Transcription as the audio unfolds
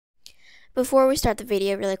Before we start the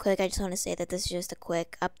video really quick, I just want to say that this is just a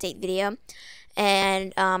quick update video.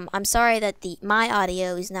 And I'm sorry that my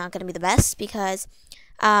audio is not going to be the best because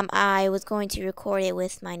I was going to record it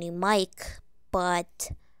with my new mic,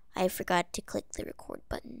 but I forgot to click the record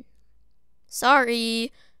button.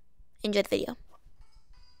 Sorry. Enjoy the video.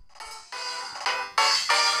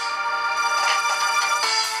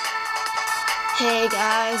 Hey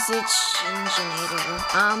guys, it's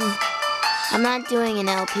Shinjanaytor. I'm not doing an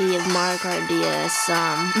LP of Mario Kart DS.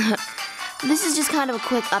 This is just kind of a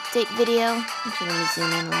quick update video. Actually, let me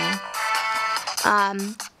zoom in a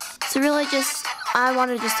little. So really I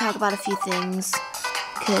wanted to just talk about a few things.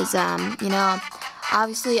 Because, you know,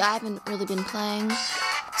 obviously I haven't really been playing.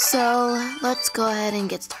 So, let's go ahead and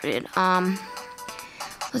get started.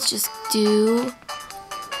 Let's just do,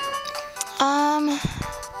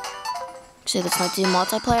 actually, let's not do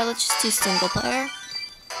multiplayer, let's just do single player.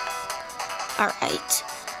 Alright,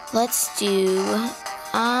 let's do, well,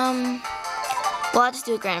 I'll just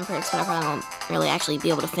do a Grand Prix, but I probably won't really actually be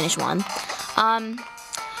able to finish one.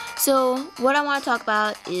 So, what I want to talk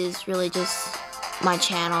about is really just my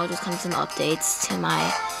channel, just kind of some updates to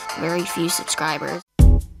my very few subscribers.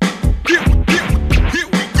 Here we go.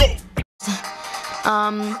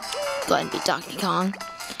 Go ahead and beat Donkey Kong.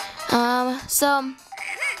 So,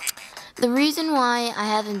 the reason why I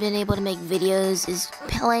haven't been able to make videos is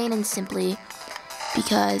plain and simply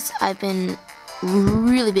because I've been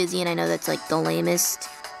really busy, and I know that's like the lamest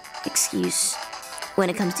excuse when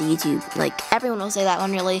it comes to YouTube. Like, everyone will say that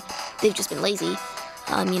one, really. They've just been lazy,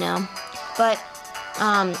 you know. But,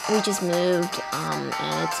 we just moved, and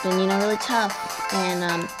it's been, you know, really tough.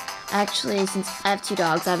 And, actually, since I have two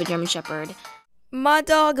dogs, I have a German Shepherd. My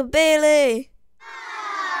dog, Bailey!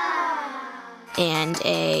 And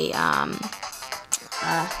a,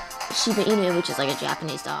 Shiba Inu, which is like a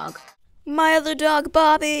Japanese dog. My other dog,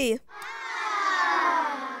 Bobby! In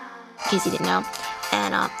case you didn't know.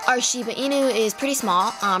 And, our Shiba Inu is pretty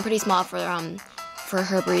small for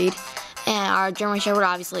her breed. And our German Shepherd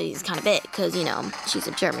obviously is kind of big, because, you know, she's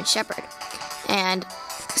a German Shepherd. And,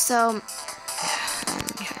 so, I'm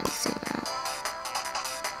trying to zoom out.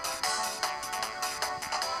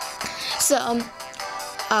 So,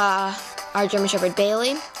 our German Shepherd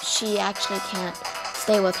Bailey, she actually can't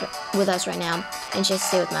stay with us right now, and she has to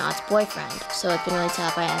stay with my aunt's boyfriend. So it's been really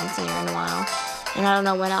tough. I haven't seen her in a while, and I don't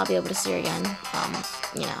know when I'll be able to see her again.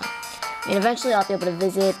 You know, I mean, eventually I'll be able to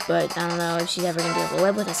visit, but I don't know if she's ever gonna be able to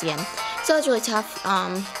live with us again. So it's really tough.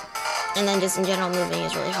 And then just in general, moving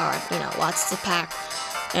is really hard. You know, lots to pack,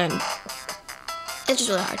 and it's just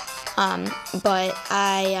really hard. But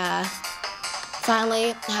I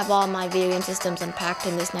finally have all my video game systems unpacked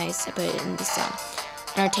in this nice, I put it in this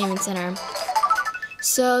entertainment center.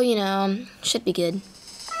 So, you know, should be good.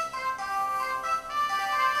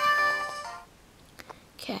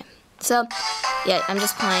 Okay, so, yeah, I'm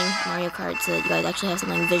just playing Mario Kart so that you guys actually have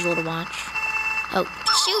something visual to watch. Oh,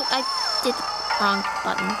 shoot, I did the wrong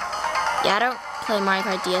button. Yeah, I don't play Mario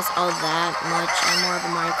Kart DS all that much. I'm more of a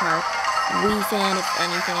Mario Kart Wii fan, if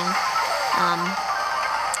anything.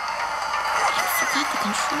 Got the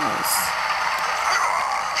controls.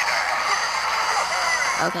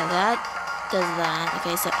 Okay, that does that.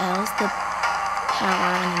 Okay, so L is the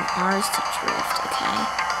power and then R is to drift, okay.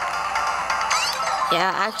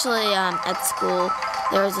 Yeah, actually, at school,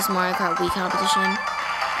 there was this Mario Kart Wii competition.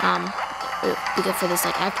 It would be good for this,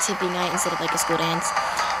 like, activity night instead of, like, a school dance.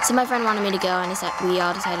 So my friend wanted me to go, and we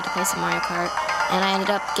all decided to play some Mario Kart. And I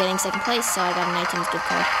ended up getting second place, so I got an iTunes gift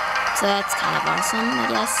card. So that's kind of awesome,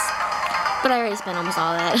 I guess. But I already spent almost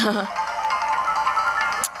all that.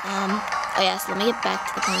 Oh yeah, so let me get back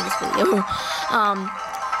to the point of this video.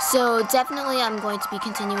 So definitely I'm going to be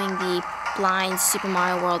continuing the blind Super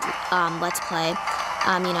Mario World Let's Play.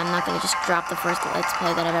 You know, I'm not going to just drop the first Let's Play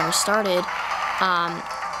that I've ever started.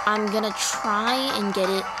 I'm going to try and get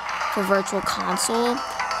it for Virtual Console,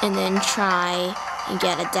 and then try and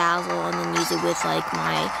get a Dazzle, and then use it with, like,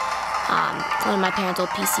 my, one of my parents' old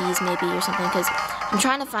PCs, maybe, or something, because I'm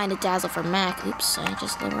trying to find a Dazzle for Mac. Oops, I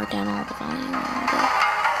just lowered down all the volume on the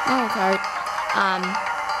Mario Kart.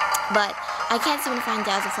 But I can't seem to find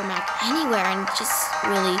Dazzle for Mac anywhere, and it's just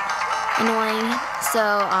really annoying.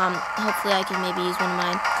 So, hopefully I can maybe use one of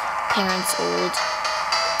my parents' old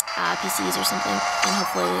PCs or something, and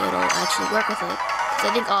hopefully it'll actually work with it. Because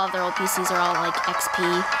I think all of their old PCs are all, like, XP.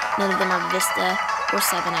 None of them are Vista, or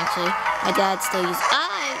 7, actually. My dad still uses...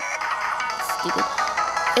 Stupid.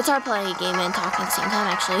 It's hard playing a game and talking at the same time,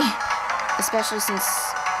 actually. Especially since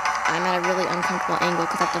I'm at a really uncomfortable angle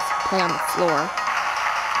because I have to play on the floor.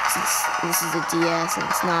 Since this is a DS and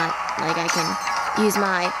it's not like I can use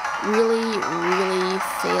my really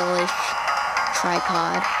failish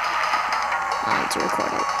tripod to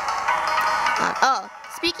record it. Oh,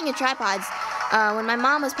 speaking of tripods, when my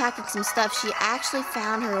mom was packing some stuff, she actually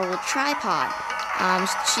found her old tripod.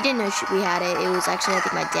 She didn't know we had it. It was actually, I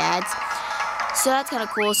think, my dad's. So that's kind of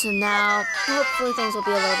cool. So now, hopefully, things will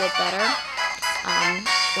be a little bit better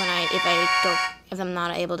if I'm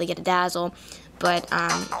not able to get a Dazzle. But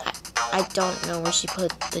I don't know where she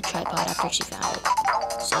put the tripod after she found it.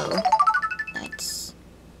 So that's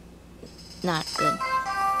not good.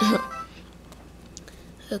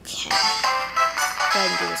 Okay. Go ahead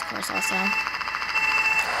and do this course also.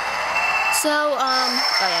 So,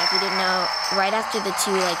 oh yeah, if you didn't know, right after the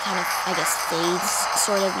two, like, kind of, I guess, fades,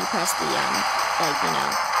 sort of, you press the, like, you know,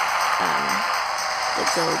 the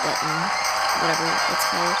go button, whatever it's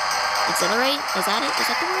called. Accelerate? Is that it? Is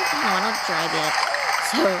that the word? No, I don't drive yet.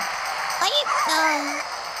 So,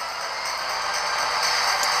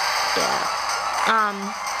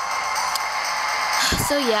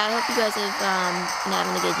 so yeah, I hope you guys have, been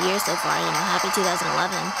having a good year so far, you know, happy 2011.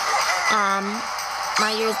 My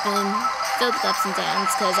year's been filled with ups and downs,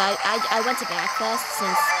 because I went to Backfest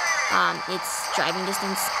since, it's driving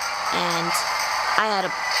distance, and I had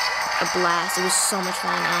a blast. It was so much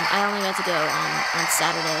fun. I only got to go, on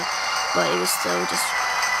Saturday, but it was still just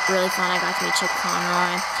really fun. I got to meet Chuck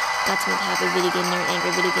Conroy, got to meet the Happy Video Game Nerd,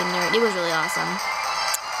 Angry Video Game Nerd. It was really awesome.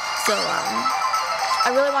 So, I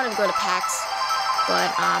really wanted to go to PAX, but,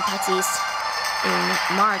 PAX East in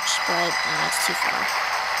March, but, it's too far.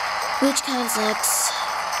 Which kind of sucks.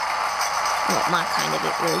 Well, not kind of,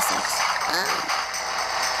 it really sucks.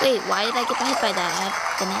 Wait, why did I get hit by that? I have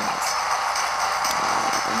bananas.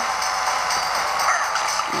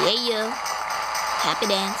 Yeah, happy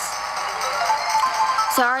dance.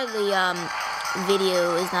 Sorry, the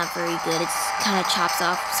video is not very good. It kind of chops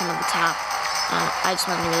off some of the top. I just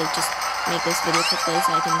wanted to really just make this video quickly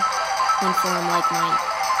so I can inform like my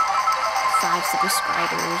 5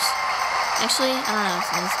 subscribers. Actually, I don't know if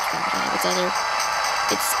many subscribers I have.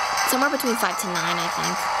 It's somewhere between 5 to 9, I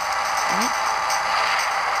think. Alright.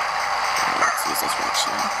 Let's use this red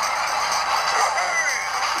shell.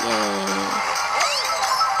 Yay.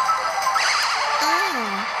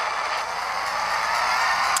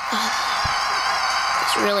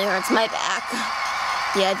 This really hurts my back.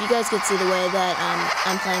 Yeah, if you guys could see the way that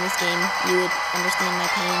I'm playing this game, you would understand my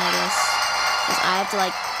pain, I guess. Because I have to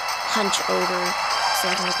like hunch over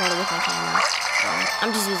so I can record it with my camera.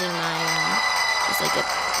 I'm just using my, just like a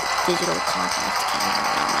digital compact camera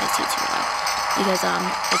on my T2i. Because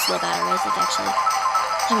it's low battery, I think actually.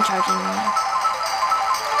 I'm charging now.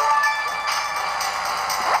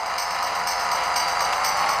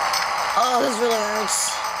 Oh, this really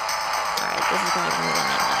hurts. Alright, this is probably going to be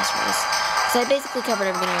my last race. So I basically covered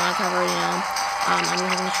everything I want to cover, you know. I'm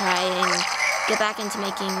going to try and get back into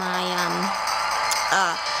making my,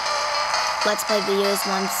 Let's Play videos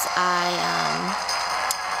once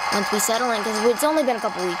we settle in, because it's only been a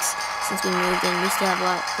couple weeks since we moved in. We still have a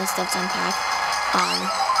lot of stuff to unpack.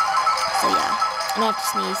 So yeah, I'm going to have to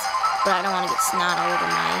sneeze, but I don't want to get snot all over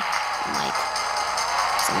my mic,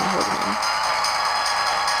 so I'm going to hold it in.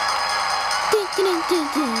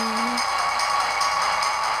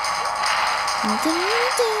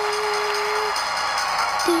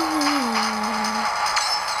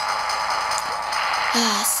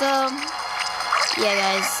 So, yeah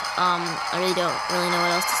guys, I really don't know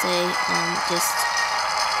what else to say. Just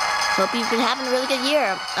hope you've been having a really good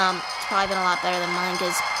year. It's probably been a lot better than mine,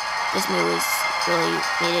 because this move was really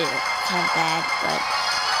made it kind of bad, but,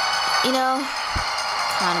 you know,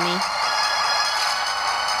 economy.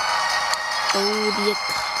 Oh, the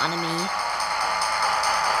economy.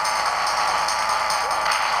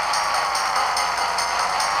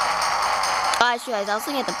 Actually, guys, I was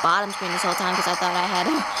looking at the bottom screen this whole time because I thought I had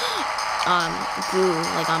goo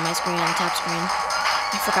like on my screen, on the top screen.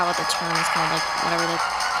 I forgot what the term is called, like whatever the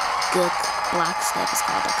gook black stuff is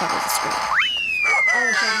called that covers the screen.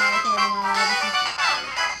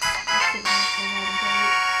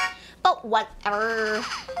 But whatever.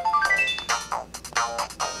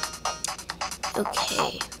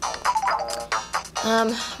 Okay.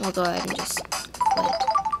 We'll go ahead and just quit.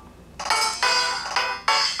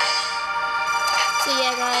 So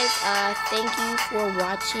yeah, guys, thank you for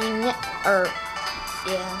watching,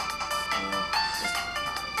 yeah, just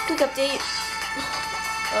quick update,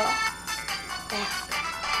 back.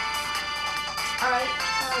 Alright,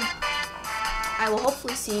 I will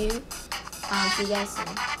hopefully see you guys soon.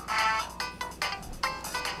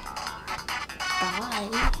 Bye.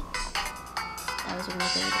 That was a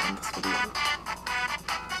really good end this video.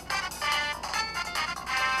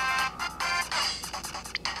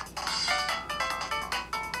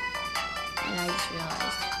 And I just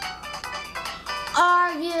realized.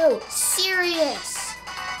 Are you serious?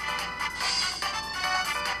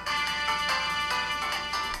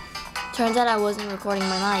 Turns out I wasn't recording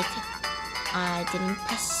my mic. I didn't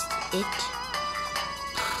press it.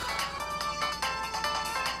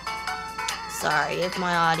 Sorry if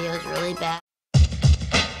my audio is really bad.